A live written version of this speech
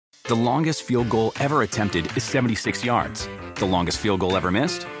The longest field goal ever attempted is 76 yards. The longest field goal ever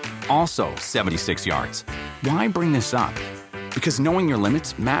missed? Also 76 yards. Why bring this up? Because knowing your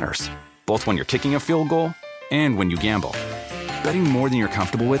limits matters, both when you're kicking a field goal and when you gamble. Betting more than you're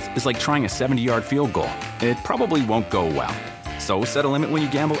comfortable with is like trying a 70-yard field goal. It probably won't go well. So set a limit when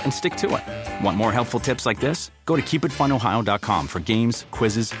you gamble and stick to it. Want more helpful tips like this? Go to keepitfunohio.com for games,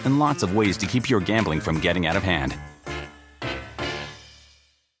 quizzes, and lots of ways to keep your gambling from getting out of hand.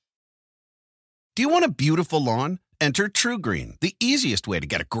 Do you want a beautiful lawn? Enter TruGreen, the easiest way to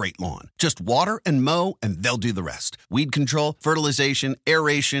get a great lawn. Just water and mow, and they'll do the rest. Weed control, fertilization,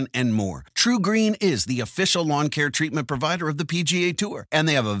 aeration, and more. TruGreen is the official lawn care treatment provider of the PGA Tour, and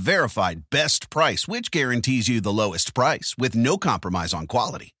they have a verified best price, which guarantees you the lowest price with no compromise on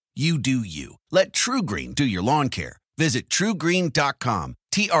quality. You do you. Let TruGreen do your lawn care. Visit TruGreen.com,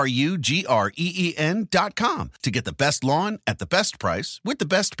 TruGreen.com, to get the best lawn at the best price with the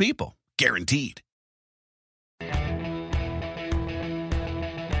best people. Guaranteed.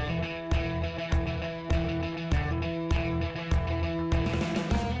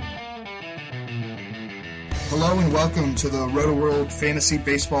 Hello and welcome to the Roto-World Fantasy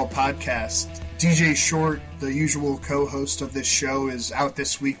Baseball Podcast. DJ Short, the usual co-host of this show, is out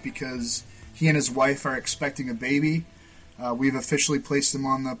this week because he and his wife are expecting a baby. We've officially placed him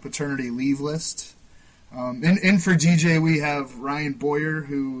on the paternity leave list. In for DJ, we have Ryan Boyer,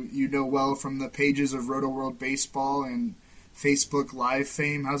 who you know well from the pages of Roto-World Baseball and Facebook Live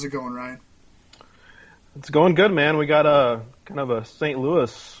fame. How's it going, Ryan? It's going good, man. We got a kind of a St.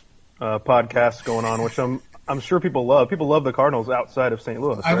 Louis podcast going on, which I'm sure people love. People love the Cardinals outside of St.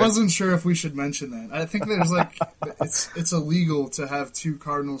 Louis. Right? I wasn't sure if we should mention that. I think there's it's illegal to have two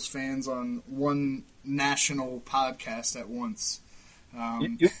Cardinals fans on one national podcast at once.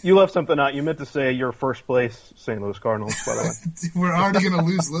 You left something out. You meant to say your first place St. Louis Cardinals, by the way. We're already going to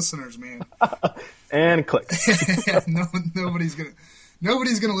lose listeners, man. And click. Nobody's going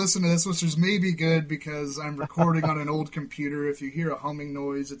to listen to this, which is maybe good because I'm recording on an old computer. If you hear a humming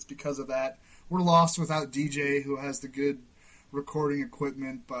noise, it's because of that. We're lost without DJ, who has the good recording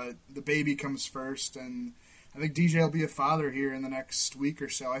equipment, but the baby comes first, and I think DJ will be a father here in the next week or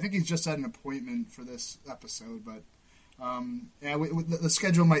so. I think he's just had an appointment for this episode, but the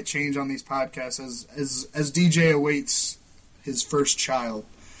schedule might change on these podcasts as DJ awaits his first child.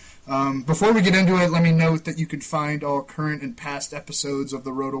 Before we get into it, let me note that you can find all current and past episodes of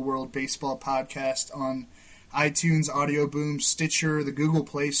the Roto-World Baseball Podcast on iTunes, Audio Boom, Stitcher, the Google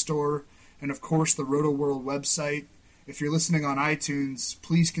Play Store, and of course the Roto-World website. If you're listening on iTunes,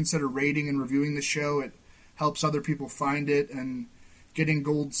 please consider rating and reviewing the show. It helps other people find it, and getting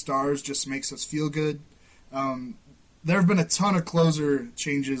gold stars just makes us feel good. There have been a ton of closer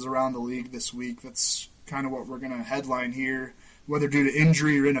changes around the league this week. That's kind of what we're going to headline here, whether due to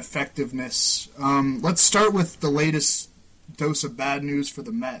injury or ineffectiveness. Let's start with the latest dose of bad news for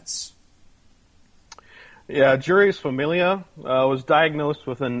the Mets. Yeah, Jeurys Familia was diagnosed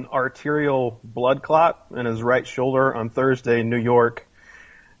with an arterial blood clot in his right shoulder on Thursday in New York,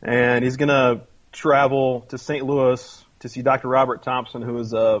 and he's going to travel to St. Louis to see Dr. Robert Thompson, who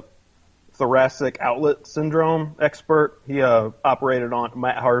is a thoracic outlet syndrome expert. He operated on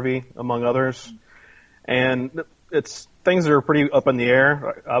Matt Harvey, among others. And things are pretty up in the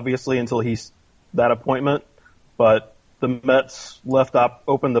air, obviously, until that appointment. But the Mets left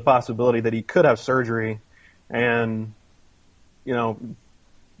open the possibility that he could have surgery. And,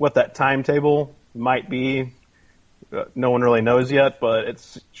 what that timetable might be, no one really knows yet, but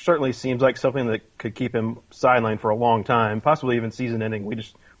it certainly seems like something that could keep him sidelined for a long time, possibly even season ending. We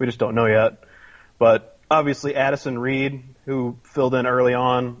just don't know yet. But obviously Addison Reed, who filled in early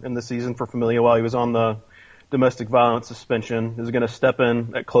on in the season for Familia while he was on the domestic violence suspension, is going to step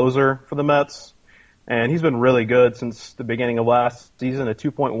in at closer for the Mets. And he's been really good since the beginning of last season, a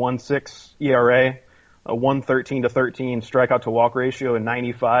 2.16 ERA, a 1.13-13 strikeout to walk ratio, and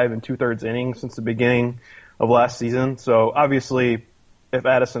 95 and 2/3 innings since the beginning of last season. So obviously, if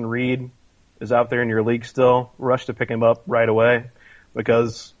Addison Reed is out there in your league still, rush to pick him up right away,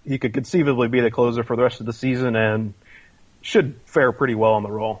 because he could conceivably be the closer for the rest of the season and should fare pretty well on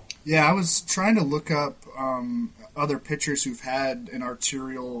the role. Yeah, I was trying to look up other pitchers who've had an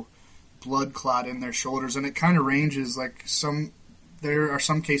arterial blood clot in their shoulders, and it kind of ranges. There are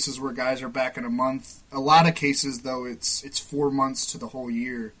some cases where guys are back in a month. A lot of cases, though, it's 4 months to the whole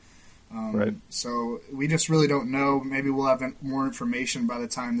year. Right. So we just really don't know. Maybe we'll have more information by the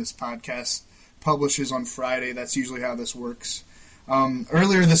time this podcast publishes on Friday. That's usually how this works.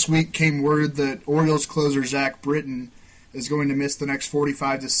 Earlier this week came word that Orioles closer Zach Britton is going to miss the next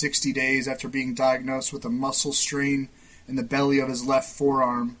 45 to 60 days after being diagnosed with a muscle strain in the belly of his left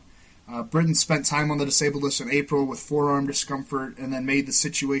forearm. Britton spent time on the disabled list in April with forearm discomfort and then made the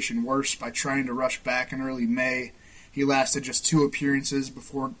situation worse by trying to rush back in early May. He lasted just 2 appearances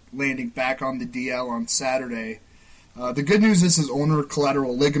before landing back on the DL on Saturday. The good news is his ulnar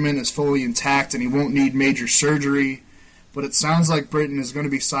collateral ligament is fully intact and he won't need major surgery, but it sounds like Britton is going to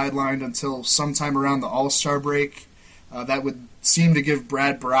be sidelined until sometime around the All-Star break. That would seem to give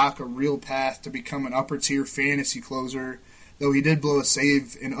Brad Brock a real path to become an upper-tier fantasy closer, though he did blow a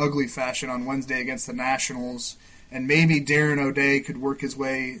save in ugly fashion on Wednesday against the Nationals, and maybe Darren O'Day could work his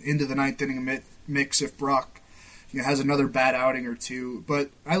way into the ninth inning mix if Brock has another bad outing or two.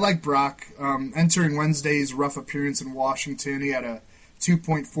 But I like Brock. Entering Wednesday's rough appearance in Washington, he had a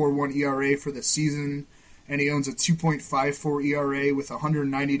 2.41 ERA for the season, and he owns a 2.54 ERA with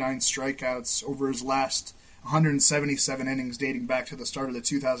 199 strikeouts over his last 177 innings dating back to the start of the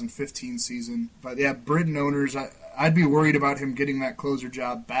 2015 season. But yeah, Britton owners, I'd be worried about him getting that closer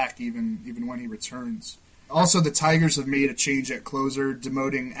job back even when he returns. Also, the Tigers have made a change at closer,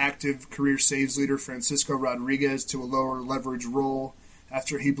 demoting active career saves leader Francisco Rodriguez to a lower leverage role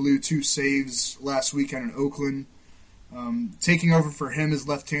after he blew 2 saves last weekend in Oakland. Taking over for him is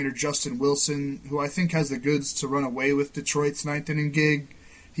left-hander Justin Wilson, who I think has the goods to run away with Detroit's ninth inning gig.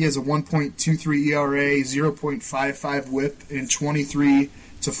 He has a 1.23 ERA, 0.55 WHIP, and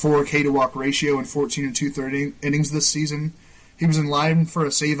 23-4 K-to-walk ratio in 14 2/3 innings this season. He was in line for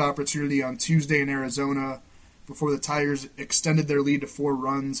a save opportunity on Tuesday in Arizona before the Tigers extended their lead to 4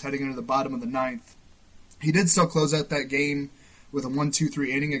 runs heading into the bottom of the ninth. He did still close out that game with a 1-2-3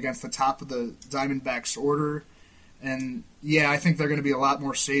 inning against the top of the Diamondbacks order. And, yeah, I think there are going to be a lot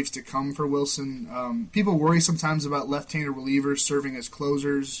more saves to come for Wilson. People worry sometimes about left-hander relievers serving as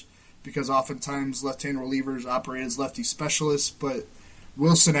closers because oftentimes left-hander relievers operate as lefty specialists, but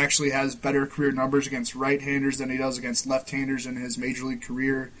Wilson actually has better career numbers against right-handers than he does against left-handers in his major league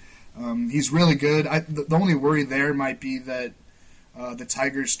career. He's really good. The only worry there might be that the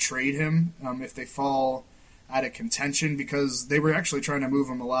Tigers trade him if they fall out of contention, because they were actually trying to move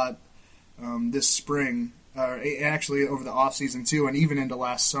him a lot this spring, actually over the offseason too, and even into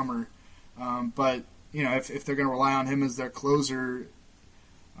last summer. But if they're going to rely on him as their closer,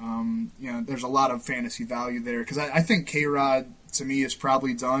 there's a lot of fantasy value there, because I think K-Rod, to me, is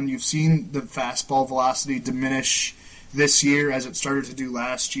probably done. You've seen the fastball velocity diminish this year as it started to do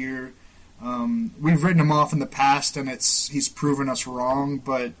last year. We've written him off in the past, and he's proven us wrong.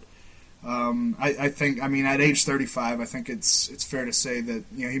 But I think, at age 35, I think it's fair to say that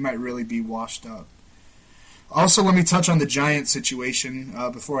he might really be washed up. Also, let me touch on the Giants situation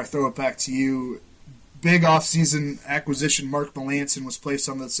before I throw it back to you. Big offseason acquisition Mark Melancon was placed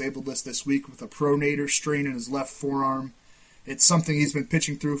on the disabled list this week with a pronator strain in his left forearm. It's something he's been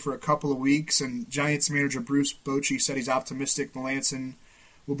pitching through for a couple of weeks, and Giants manager Bruce Bochy said he's optimistic Melancon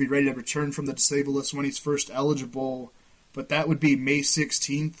will be ready to return from the disabled list when he's first eligible, but that would be May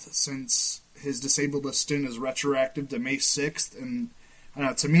 16th, since his disabled list stint is retroactive to May 6th, and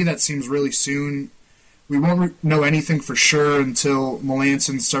to me that seems really soon. We won't know anything for sure until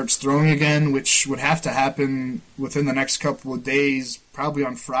Melancon starts throwing again, which would have to happen within the next couple of days, probably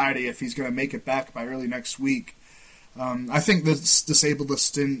on Friday if he's going to make it back by early next week. I think this disabled list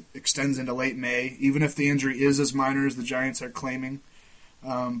stint extends into late May, even if the injury is as minor as the Giants are claiming.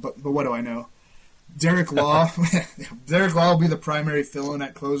 But what do I know? Derek Law will be the primary fill-in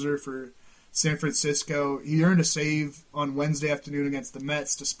at closer for San Francisco. He earned a save on Wednesday afternoon against the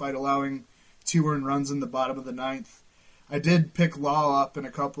Mets, despite allowing 2 earned runs in the bottom of the ninth. I did pick Law up in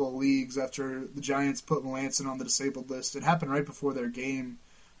a couple of leagues after the Giants put Melancon on the disabled list. It happened right before their game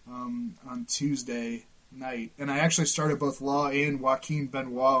on Tuesday night. And I actually started both Law and Joaquin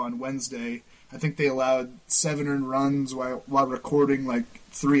Benoit on Wednesday. I think they allowed 7 earned runs while recording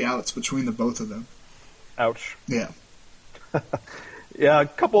 3 outs between the both of them. Ouch. Yeah. Yeah, a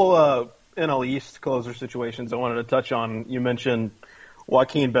couple NL East closer situations I wanted to touch on. You mentioned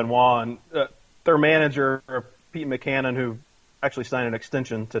Joaquin Benoit, and their manager, Pete Mackanin, who actually signed an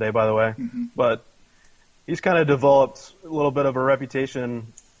extension today, by the way, but he's kind of developed a little bit of a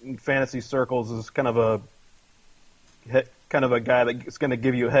reputation in fantasy circles as kind of a guy that's going to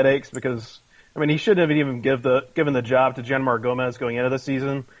give you headaches, because he shouldn't have even given the job to Janmar Gomez going into the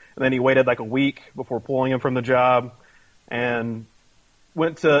season, and then he waited a week before pulling him from the job, and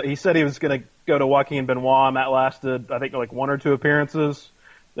he said he was going to go to Joaquin Benoit, and that lasted, I think, 1 or 2 appearances.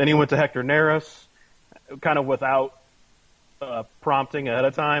 Then he went to Hector Neris, kind of without prompting ahead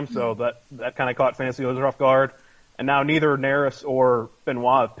of time, so that kind of caught fantasy owners off guard. And now neither Neris or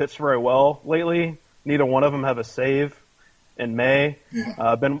Benoit have pitched very well lately. Neither one of them have a save in May.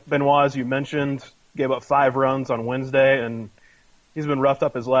 Yeah. Benoit, as you mentioned, gave up 5 runs on Wednesday, and he's been roughed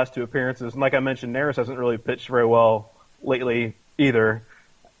up his last two appearances. And like I mentioned, Neris hasn't really pitched very well lately either.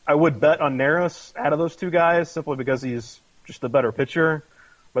 I would bet on Neris out of those two guys simply because he's just the better pitcher,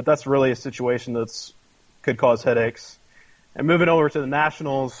 but that's really a situation that's could cause headaches. And moving over to the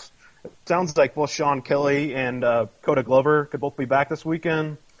Nationals, it sounds like both Sean Kelly and Coda Glover could both be back this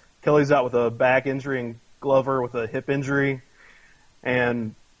weekend. Kelly's out with a back injury and Glover with a hip injury.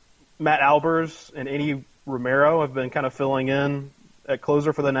 And Matt Albers and Eni Romero have been kind of filling in at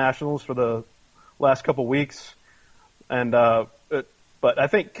closer for the Nationals for the last couple weeks. And but I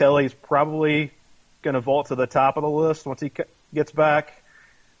think Kelly's probably going to vault to the top of the list once he gets back.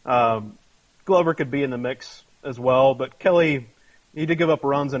 Glover could be in the mix as well, but Kelly, he did give up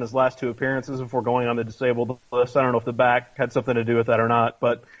runs in his last two appearances before going on the disabled list. I don't know if the back had something to do with that or not,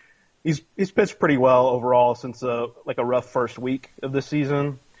 but he's pitched pretty well overall since a rough first week of the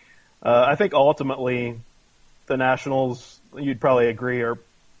season. I think ultimately the Nationals, you'd probably agree, are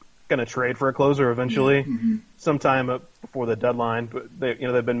going to trade for a closer eventually, sometime before the deadline. But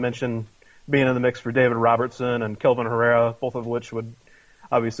they've been mentioned being in the mix for David Robertson and Kelvin Herrera, both of which would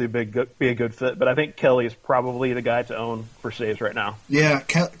obviously be a good fit. But I think Kelly is probably the guy to own for saves right now. Yeah,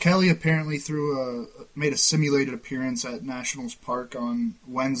 Kelly apparently made a simulated appearance at Nationals Park on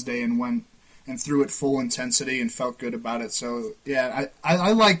Wednesday and went and threw at full intensity and felt good about it. So, yeah,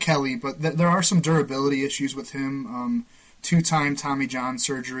 I like Kelly, but there are some durability issues with him. Two-time Tommy John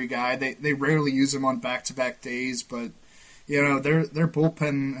surgery guy. They rarely use him on back-to-back days, but their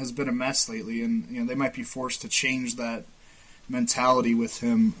bullpen has been a mess lately, and they might be forced to change that mentality with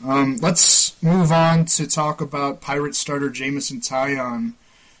him. Let's move on to talk about Pirates starter Jameson Taillon,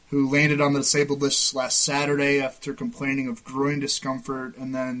 who landed on the disabled list last Saturday after complaining of groin discomfort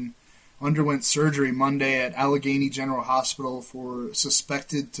and then underwent surgery Monday at Allegheny General Hospital for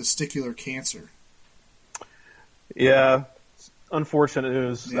suspected testicular cancer. Yeah, unfortunate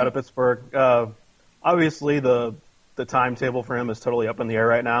news out of Pittsburgh. Obviously, the timetable for him is totally up in the air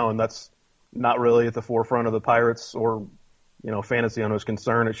right now, and that's not really at the forefront of the Pirates or fantasy owners'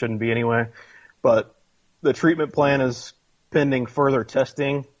 concern. It shouldn't be anyway. But the treatment plan is pending further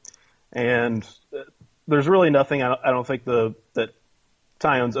testing, and there's really nothing I don't think that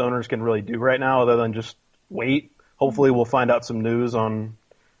Taillon's owners can really do right now other than just wait. Hopefully we'll find out some news on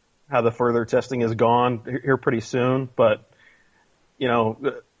how the further testing has gone here pretty soon. But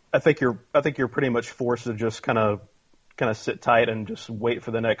I think you're pretty much forced to just kind of sit tight and just wait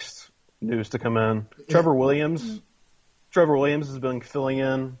for the next news to come in. Trevor Williams has been filling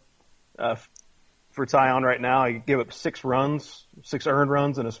in for Taillon right now. He gave up 6 earned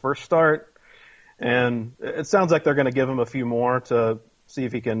runs in his first start, and it sounds like they're going to give him a few more to see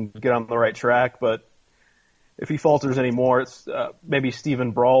if he can get on the right track. But if he falters anymore, it's maybe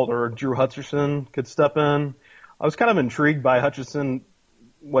Steven Brault or Drew Hutchison could step in. I was kind of intrigued by Hutchison,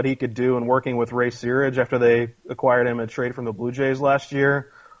 what he could do in working with Ray Searage after they acquired him in a trade from the Blue Jays last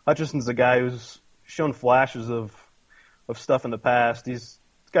year. Hutchison's a guy who's shown flashes of stuff in the past. He's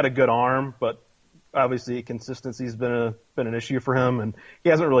got a good arm, but obviously consistency's been an issue for him, and he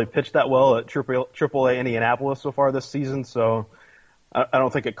hasn't really pitched that well at AAA Indianapolis so far this season. So I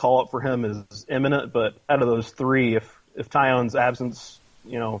don't think a call up for him is imminent. But out of those 3, if Taillon's absence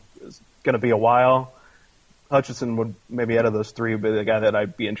is going to be a while, Hutchison would maybe out of those 3 be the guy that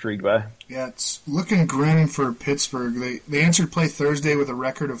I'd be intrigued by. Yeah, it's looking grim for Pittsburgh. They entered play Thursday with a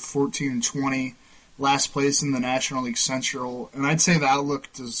record of 14-20. Last place in the National League Central, and I'd say the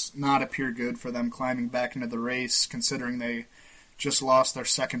outlook does not appear good for them climbing back into the race, considering they just lost their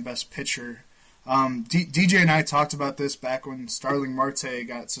second-best pitcher. DJ and I talked about this back when Starling Marte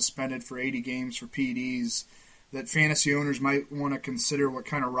got suspended for 80 games for PEDs, that fantasy owners might want to consider what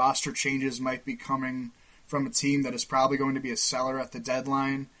kind of roster changes might be coming from a team that is probably going to be a seller at the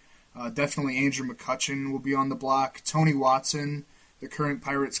deadline. Definitely Andrew McCutchen will be on the block. Tony Watson, the current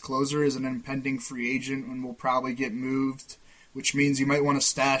Pirates closer, is an impending free agent and will probably get moved, which means you might want to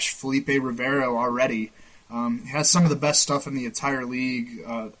stash Felipe Rivero already. He has some of the best stuff in the entire league,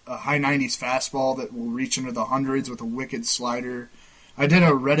 a high 90s fastball that will reach into the hundreds with a wicked slider. I did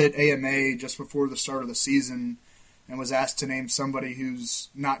a Reddit AMA just before the start of the season and was asked to name somebody who's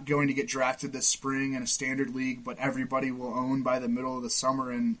not going to get drafted this spring in a standard league, but everybody will own by the middle of the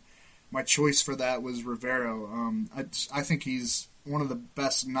summer, and my choice for that was Rivero. I think he's one of the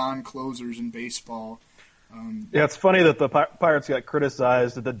best non-closers in baseball. Yeah, it's funny that the Pirates got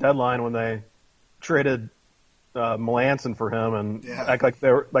criticized at the deadline when they traded Melanson for him and act like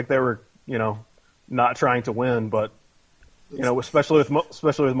they were not trying to win. But especially with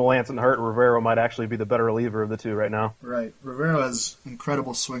Melancon hurt, Rivero might actually be the better reliever of the two right now. Right. Rivero has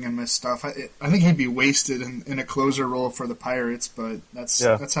incredible swing and miss stuff. I think he'd be wasted in a closer role for the Pirates, but that's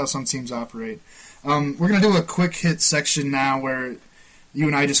how some teams operate. We're going to do a quick hit section now where you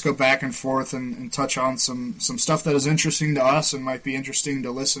and I just go back and forth and touch on some stuff that is interesting to us and might be interesting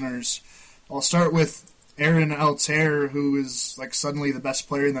to listeners. I'll start with Aaron Altair, who is like suddenly the best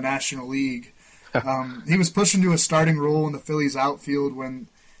player in the National League. He was pushed into a starting role in the Phillies outfield when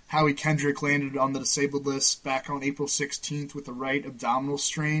Howie Kendrick landed on the disabled list back on April 16th with a right abdominal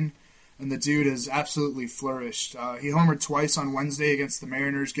strain, and the dude has absolutely flourished. He homered twice on Wednesday against the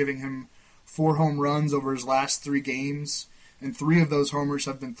Mariners, giving him 4 home runs over his last 3 games, and 3 of those homers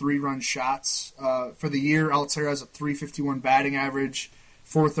have been 3-run shots. For the year, Altair has a .351 batting average,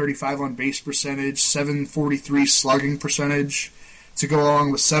 .435 on base percentage, .743 slugging percentage, to go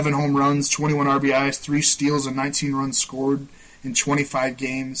along with 7 home runs, 21 RBIs, 3 steals, and 19 runs scored in 25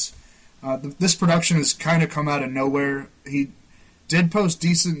 games. This production has kind of come out of nowhere. He did post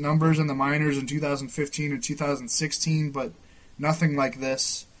decent numbers in the minors in 2015 and 2016, but nothing like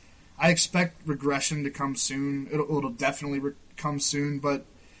this. I expect regression to come soon. It'll definitely come soon, but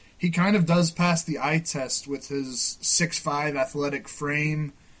he kind of does pass the eye test with his 6'5" athletic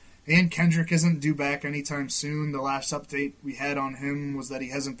frame. And Kendrick isn't due back anytime soon. The last update we had on him was that he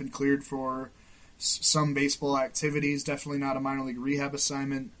hasn't been cleared for some baseball activities, definitely not a minor league rehab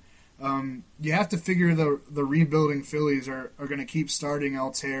assignment. You have to figure the rebuilding Phillies are going to keep starting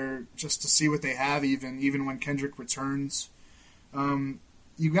Altair just to see what they have even when Kendrick returns.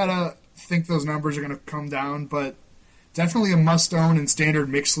 You got to think those numbers are going to come down, but definitely a must-own in standard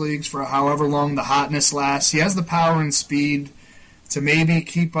mixed leagues for however long the hotness lasts. He has the power and speed to maybe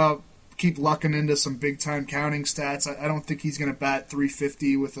keep lucking into some big-time counting stats. I don't think he's going to bat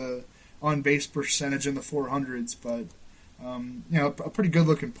 .350 with a on-base percentage in the 400s, but a pretty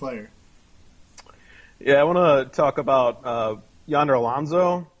good-looking player. Yeah, I want to talk about Yonder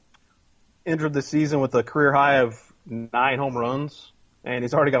Alonso. Entered the season with a career high of 9 home runs, and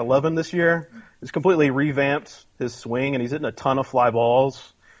he's already got 11 this year. He's completely revamped his swing, and he's hitting a ton of fly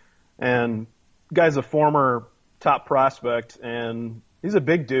balls. And the guy's a former top prospect, and he's a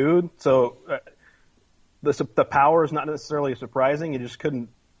big dude, so the power is not necessarily surprising. He just couldn't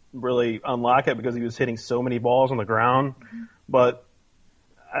really unlock it because he was hitting so many balls on the ground. But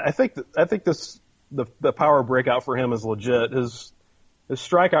I think the power breakout for him is legit. His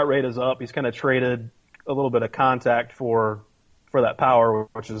strikeout rate is up. He's kind of traded a little bit of contact for that power,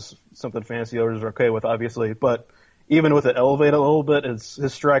 which is something fantasy owners are okay with, obviously. But even with it elevated a little bit, his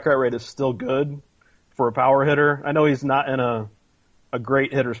strikeout rate is still good for a power hitter. I know he's not in a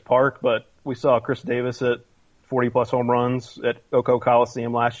great hitter's park, but we saw Chris Davis hit 40-plus home runs at Oco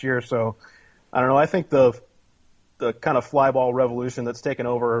Coliseum last year. So, I don't know. I think the kind of fly ball revolution that's taken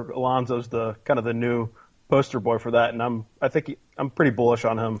over, Alonso's the kind of the new poster boy for that, and I'm pretty bullish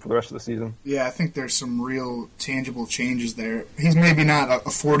on him for the rest of the season. Yeah, I think there's some real tangible changes there. He's maybe not a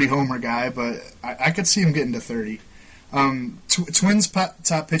 40-homer guy, but I could see him getting to 30. Twins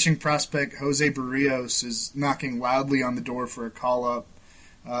top pitching prospect Jose Barrios is knocking wildly on the door for a call-up.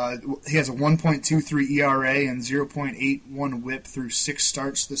 He has a 1.23 ERA and 0.81 WHIP through 6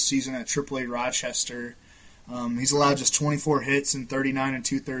 starts this season at AAA Rochester. He's allowed just 24 hits in 39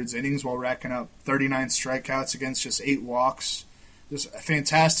 2/3 innings while racking up 39 strikeouts against just 8 walks. Just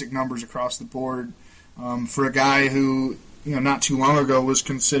fantastic numbers across the board for a guy who, not too long ago was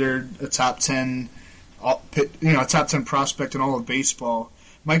considered a top 10 prospect in all of baseball.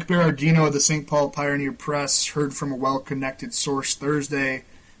 Mike Berardino of the St. Paul Pioneer Press heard from a well-connected source Thursday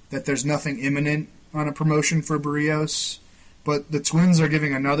that there's nothing imminent on a promotion for Barrios, but the Twins are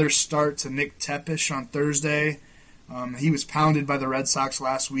giving another start to Nick Tepesch on Thursday. He was pounded by the Red Sox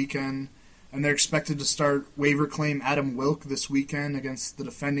last weekend, and they're expected to start waiver claim Adam Wilk this weekend against the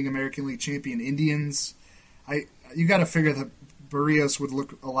defending American League champion Indians. You got to figure that Barrios would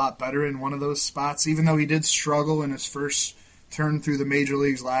look a lot better in one of those spots, even though he did struggle in his first turn through the major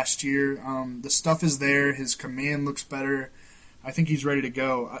leagues last year. The stuff is there. His command looks better. I think he's ready to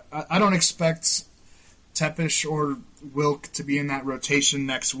go. I don't expect Tepesch or Wilk to be in that rotation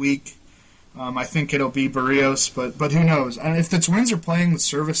next week. I think it'll be Barrios, but who knows? And if the Twins are playing the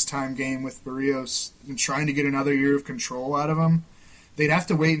service time game with Barrios and trying to get another year of control out of him, they'd have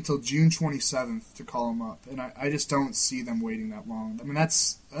to wait until June 27th to call him up, and I just don't see them waiting that long. I mean,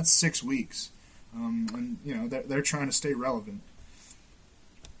 that's 6 weeks, and they're trying to stay relevant.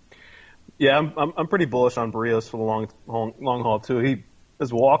 Yeah, I'm pretty bullish on Barrios for the long haul too.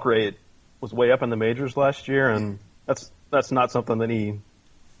 His walk rate was way up in the majors last year, and that's not something that he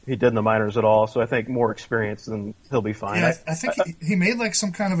he did in the minors at all. So I think more experience, and he'll be fine. Yeah, I think he made like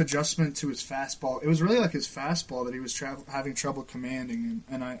some kind of adjustment to his fastball. It was really like his fastball that he was having trouble commanding,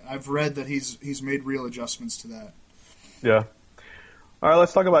 and I've read that he's made real adjustments to that. Yeah. All right,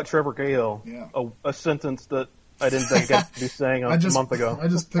 let's talk about Trevor Cahill. Yeah. A sentence that I didn't think I'd be saying a month ago. I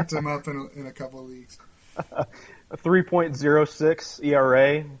just picked him up in a couple of leagues. A 3.06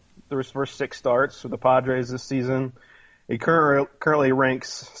 ERA through his first 6 starts for the Padres this season. He currently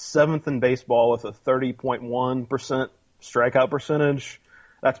ranks 7th in baseball with a 30.1% strikeout percentage.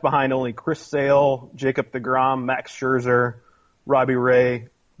 That's behind only Chris Sale, Jacob deGrom, Max Scherzer, Robbie Ray,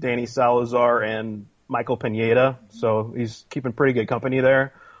 Danny Salazar, and Michael Pineda. So he's keeping pretty good company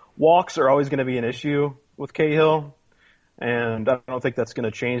there. Walks are always going to be an issue with Cahill, and I don't think that's going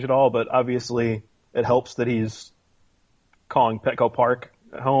to change at all, but obviously it helps that he's calling Petco Park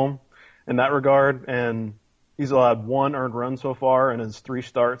home in that regard, and he's allowed 1 earned run so far in his 3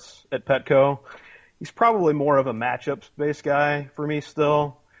 starts at Petco. He's probably more of a matchups-based guy for me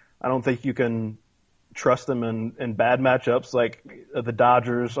still. I don't think you can trust him in bad matchups like the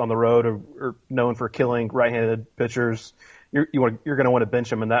Dodgers on the road are known for killing right-handed pitchers. You're going to want to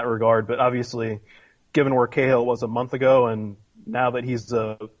bench him in that regard, but obviously, given where Cahill was a month ago, and now that he's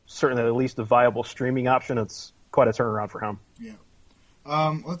certainly at least a viable streaming option, it's quite a turnaround for him. Yeah.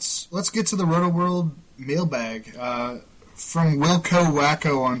 Let's get to the Roto World mailbag from Wilco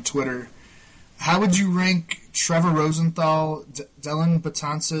Wacko on Twitter. How would you rank Trevor Rosenthal, Dylan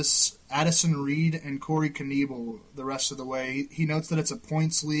Betances, Addison Reed, and Corey Knebel the rest of the way? He notes that it's a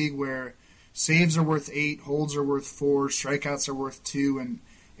points league where saves are worth 8, holds are worth 4, strikeouts are worth 2, and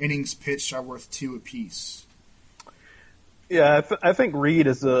innings pitched are worth 2 apiece. Yeah, I think Reed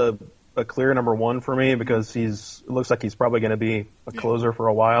is a clear number 1 for me because it looks like he's probably going to be a closer for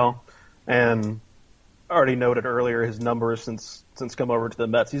a while. And I already noted earlier his numbers since come over to the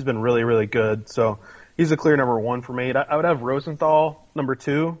Mets. He's been really, really good. So he's a clear number 1 for me. I would have Rosenthal number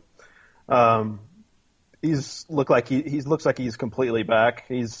 2. Looks like he's completely back.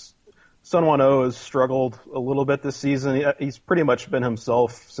 Sun 1-0 has struggled a little bit this season. He's pretty much been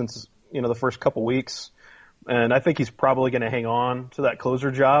himself since the first couple weeks, and I think he's probably going to hang on to that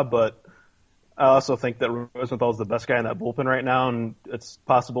closer job. But I also think that Rosenthal is the best guy in that bullpen right now, and it's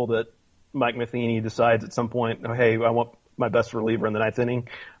possible that Mike Matheny decides at some point, oh, hey, I want my best reliever in the 9th inning.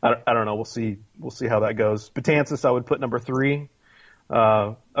 I don't know. We'll see how that goes. Betances, I would put number 3.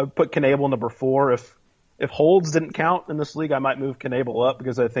 I would put Knebel number 4. If holds didn't count in this league, I might move Knebel up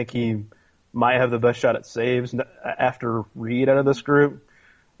because I think he might have the best shot at saves after Reed out of this group.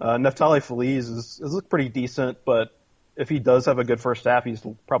 Neftali Feliz has looked pretty decent, but if he does have a good first half, he's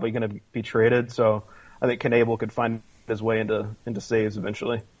probably going to be traded. So I think Knebel could find his way into saves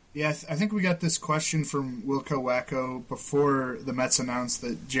eventually. Yeah, I think we got this question from Wilco Wacko before the Mets announced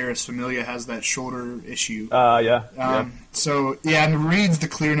that Jeurys Familia has that shoulder issue. Yeah. So, yeah, and Reed's the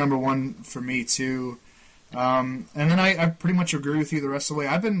clear number 1 for me, too. And then I pretty much agree with you the rest of the way.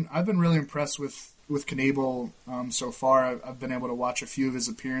 I've been really impressed with Knebel so far. I've been able to watch a few of his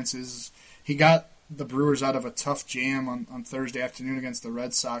appearances. He got the Brewers out of a tough jam on Thursday afternoon against the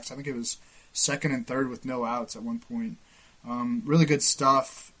Red Sox. I think it was 2nd and 3rd with no outs at one point. Really good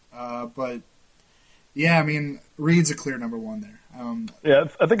stuff. But, yeah, I mean, Reed's a clear number 1 there. Yeah,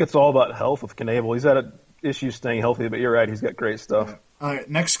 I think it's all about health with Knebel. He's had issues staying healthy, but you're right. He's got great stuff. Yeah. All right,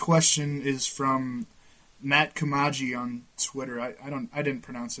 next question is from Matt Kumaji on Twitter. I didn't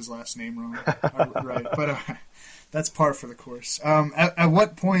pronounce his last name wrong. Right, but that's par for the course. At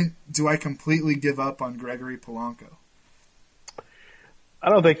what point do I completely give up on Gregory Polanco? I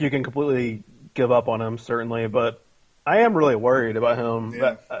don't think you can completely give up on him, certainly, but I am really worried about him.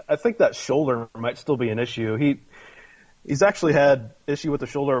 Yeah. I think that shoulder might still be an issue. He's actually had issue with the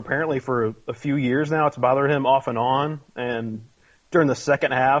shoulder apparently for a few years now. It's bothered him off and on, and during the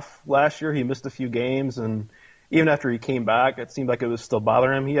second half last year, he missed a few games, and even after he came back, it seemed like it was still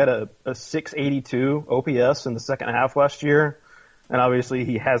bothering him. He had a 682 OPS in the second half last year, and obviously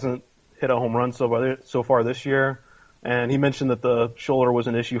he hasn't hit a home run so far this year. And he mentioned that the shoulder was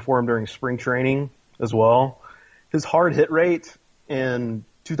an issue for him during spring training as well. His hard hit rate in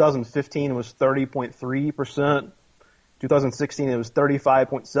 2015 was 30.3%. 2016 it was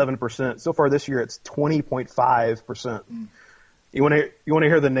 35.7%. So far this year it's 20.5%. You want to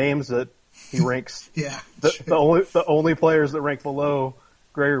hear the names that he ranks? Yeah. The only players that rank below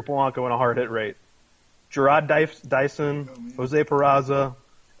Gregory Polanco in a hard hit rate: Gerard Dyson, Jose Peraza,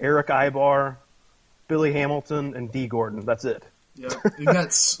 Eric Ibar, Billy Hamilton, and D. Gordon. That's it. Yeah,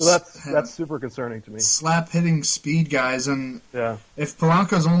 so that's super concerning to me. Slap hitting speed guys, and yeah, if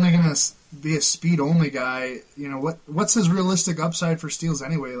Polanco's only going to be a speed-only guy, what's his realistic upside for steals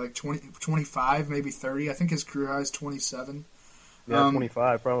anyway? Like 20, 25, maybe 30? I think his career high is 27. Yeah,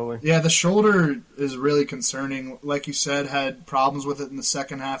 25 probably. Yeah, the shoulder is really concerning. Like you said, had problems with it in the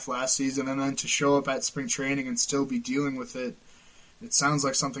second half last season, and then to show up at spring training and still be dealing with it, it sounds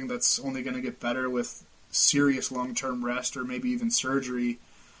like something that's only going to get better with serious long-term rest or maybe even surgery.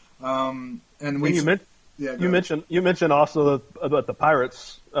 And you mentioned also about the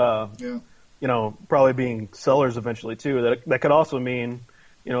Pirates, probably being sellers eventually too. That could also mean,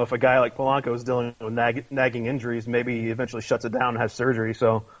 if a guy like Polanco is dealing with nagging injuries, maybe he eventually shuts it down and has surgery.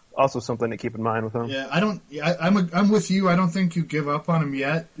 So also something to keep in mind with him. Yeah, I'm with you. I don't think you give up on him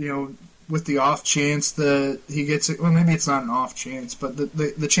yet. With the off chance that he gets it. Well, maybe it's not an off chance, but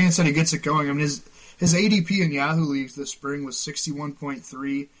the chance that he gets it going. I mean, his ADP in Yahoo leagues this spring was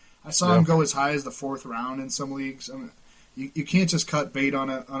 61.3. I saw him go as high as the 4th round in some leagues. I mean, you can't just cut bait on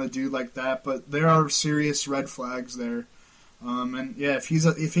a dude like that, but there are serious red flags there. If he's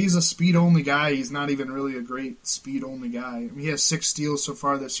a speed only guy, he's not even really a great speed only guy. I mean, he has 6 steals so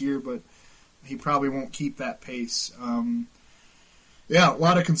far this year, but he probably won't keep that pace. A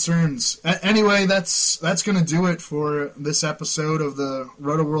lot of concerns. Anyway, that's going to do it for this episode of the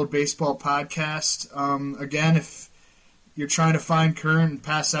Roto World Baseball Podcast. Again, if you're trying to find current and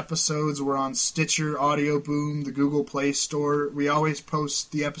past episodes, we're on Stitcher, Audio Boom, the Google Play Store. We always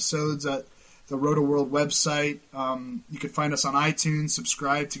post the episodes at the Roto World website. You can find us on iTunes,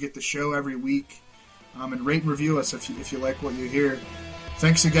 subscribe to get the show every week, and rate and review us if you like what you hear.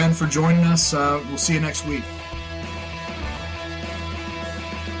 Thanks again for joining us. We'll see you next week.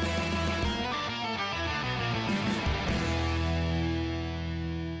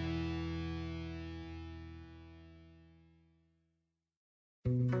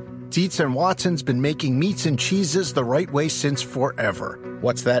 Dietz & Watson's been making meats and cheeses the right way since forever.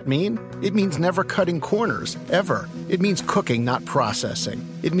 What's that mean? It means never cutting corners, ever. It means cooking, not processing.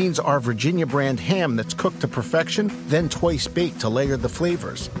 It means our Virginia brand ham that's cooked to perfection, then twice baked to layer the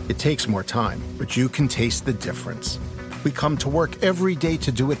flavors. It takes more time, but you can taste the difference. We come to work every day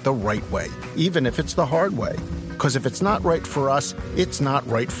to do it the right way, even if it's the hard way. Because if it's not right for us, it's not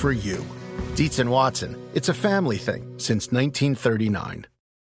right for you. Dietz & Watson, it's a family thing since 1939.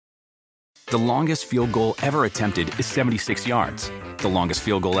 The longest field goal ever attempted is 76 yards. The longest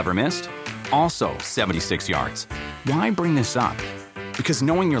field goal ever missed? Also 76 yards. Why bring this up? Because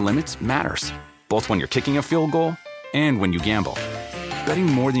knowing your limits matters, both when you're kicking a field goal and when you gamble. Betting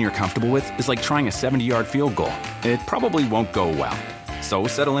more than you're comfortable with is like trying a 70-yard field goal. It probably won't go well. So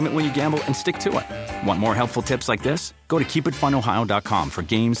set a limit when you gamble and stick to it. Want more helpful tips like this? Go to keepitfunohio.com for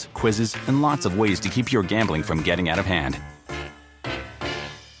games, quizzes, and lots of ways to keep your gambling from getting out of hand.